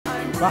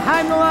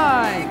behind the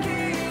line.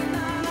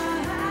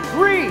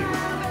 3,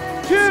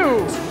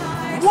 2,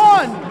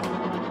 1,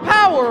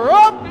 power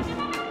up!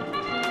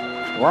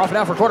 We're off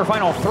now for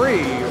quarterfinal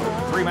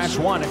 3 match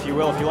 1, if you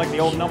will, if you like the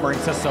old numbering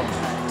system.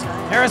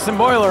 Harrison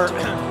Boiler,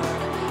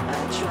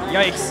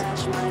 yikes.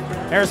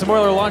 Harrison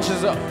Boiler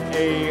launches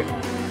a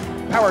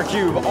power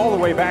cube all the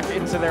way back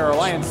into their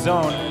alliance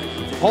zone,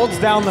 holds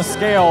down the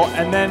scale,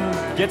 and then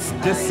gets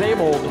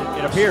disabled,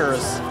 it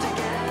appears,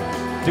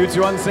 due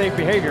to unsafe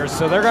behavior.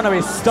 So they're gonna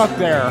be stuck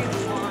there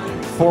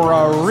for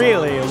a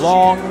really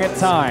long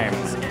time.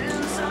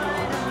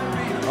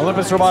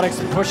 Olympus Robotics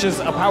pushes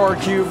a power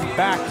cube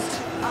back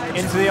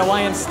into the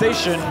Alliance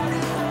station.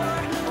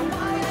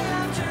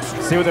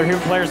 See what their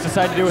human players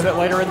decide to do with it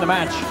later in the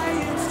match.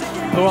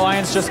 Blue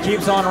Alliance just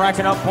keeps on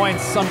racking up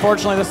points.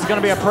 Unfortunately, this is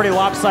gonna be a pretty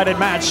lopsided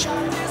match.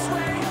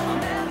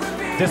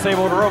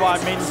 Disabled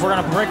robot means we're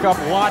gonna pick up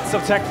lots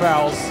of tech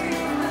fouls.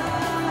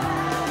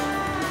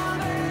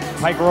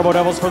 Pike Robo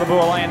Devils for the Blue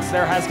Alliance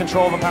there has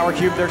control of a power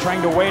cube. They're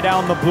trying to weigh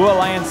down the Blue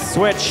Alliance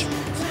switch.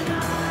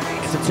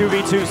 It's a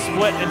 2v2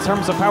 split in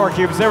terms of power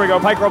cubes. There we go,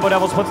 Pike Robo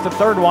Devils puts the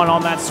third one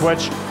on that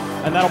switch,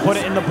 and that'll put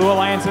it in the Blue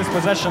Alliance's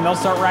possession. They'll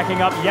start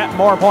racking up yet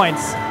more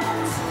points.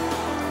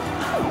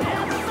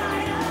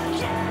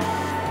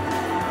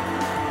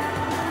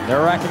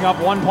 They're racking up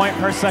 1 point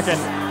per second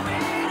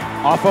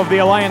off of the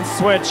Alliance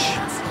switch.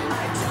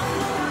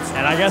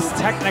 And I guess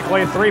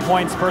technically 3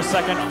 points per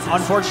second,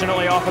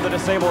 unfortunately, off of the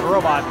disabled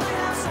robot.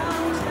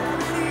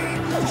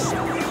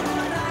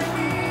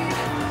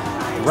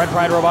 Red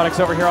Pride Robotics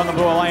over here on the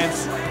Blue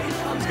Alliance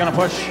is gonna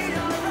push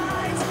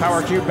a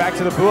power cube back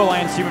to the Blue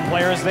Alliance human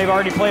players. They've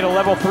already played a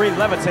level 3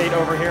 levitate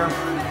over here.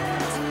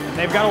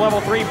 They've got a level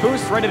 3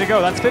 boost ready to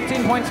go. That's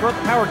 15 points worth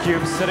of power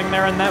cubes sitting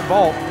there in that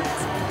vault.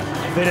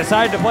 If they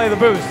decide to play the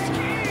boost,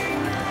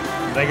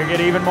 they could get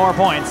even more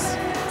points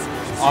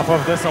off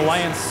of this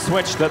Alliance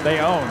switch that they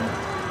own.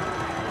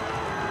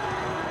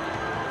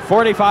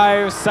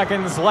 45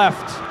 seconds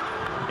left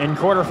in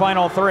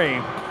quarterfinal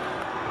 3.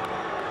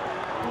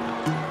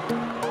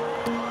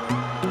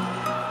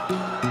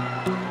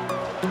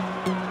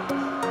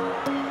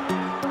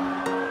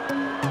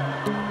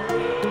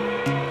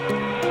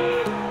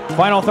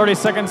 Final 30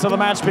 seconds of the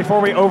match before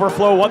we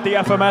overflow what the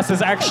FMS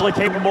is actually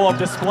capable of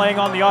displaying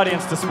on the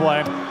audience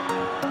display.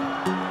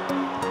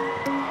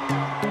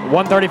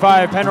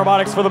 135, Penn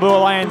Robotics for the Blue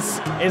Alliance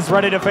is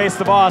ready to face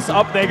the boss.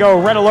 Up they go,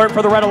 Red Alert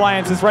for the Red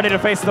Alliance is ready to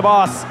face the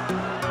boss.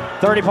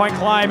 30-point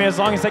climb as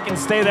long as they can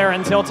stay there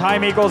until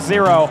time equals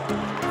 0.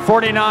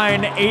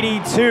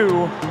 49-82,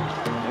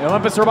 the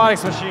Olympus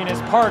Robotics machine is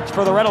parked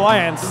for the Red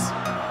Alliance.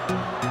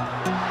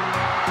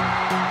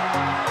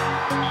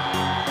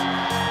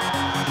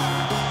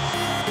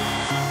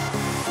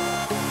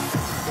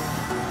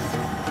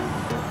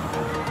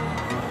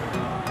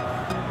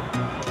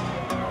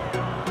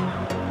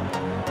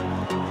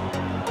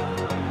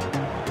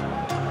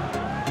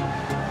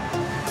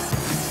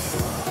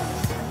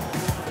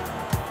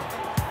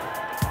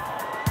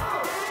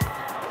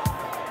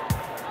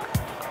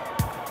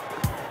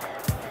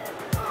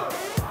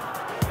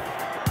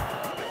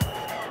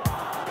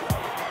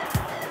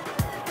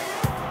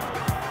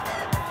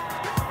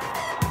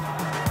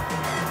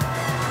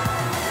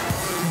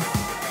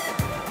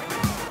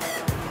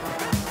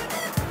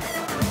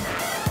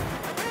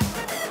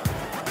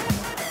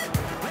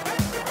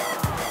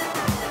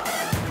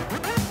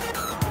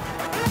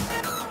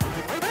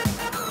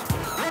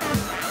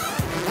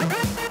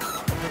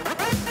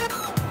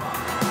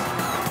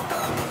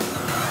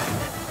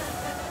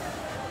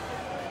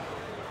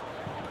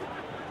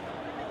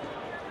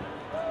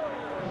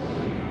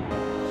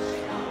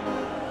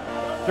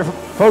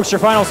 Folks, your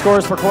final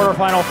scores for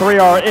quarterfinal 3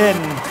 are in.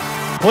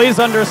 Please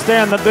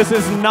understand that this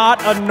is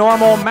not a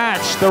normal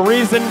match. The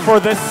reason for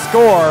this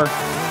score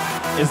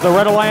is the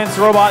Red Alliance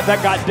robot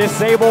that got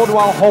disabled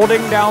while holding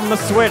down the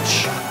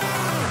switch.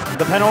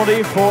 The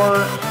penalty for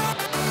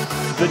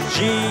the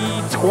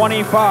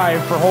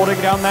G25 for holding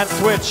down that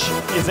switch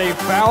is a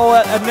foul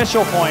at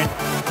initial point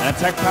and a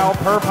tech foul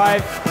per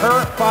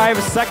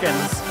 5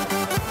 seconds,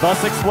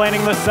 thus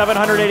explaining the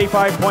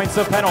 785 points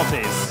of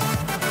penalties.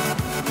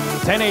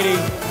 1080,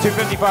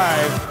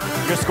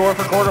 255, your score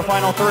for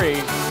quarterfinal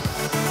 3.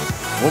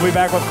 We'll be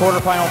back with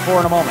quarterfinal 4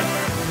 in a moment.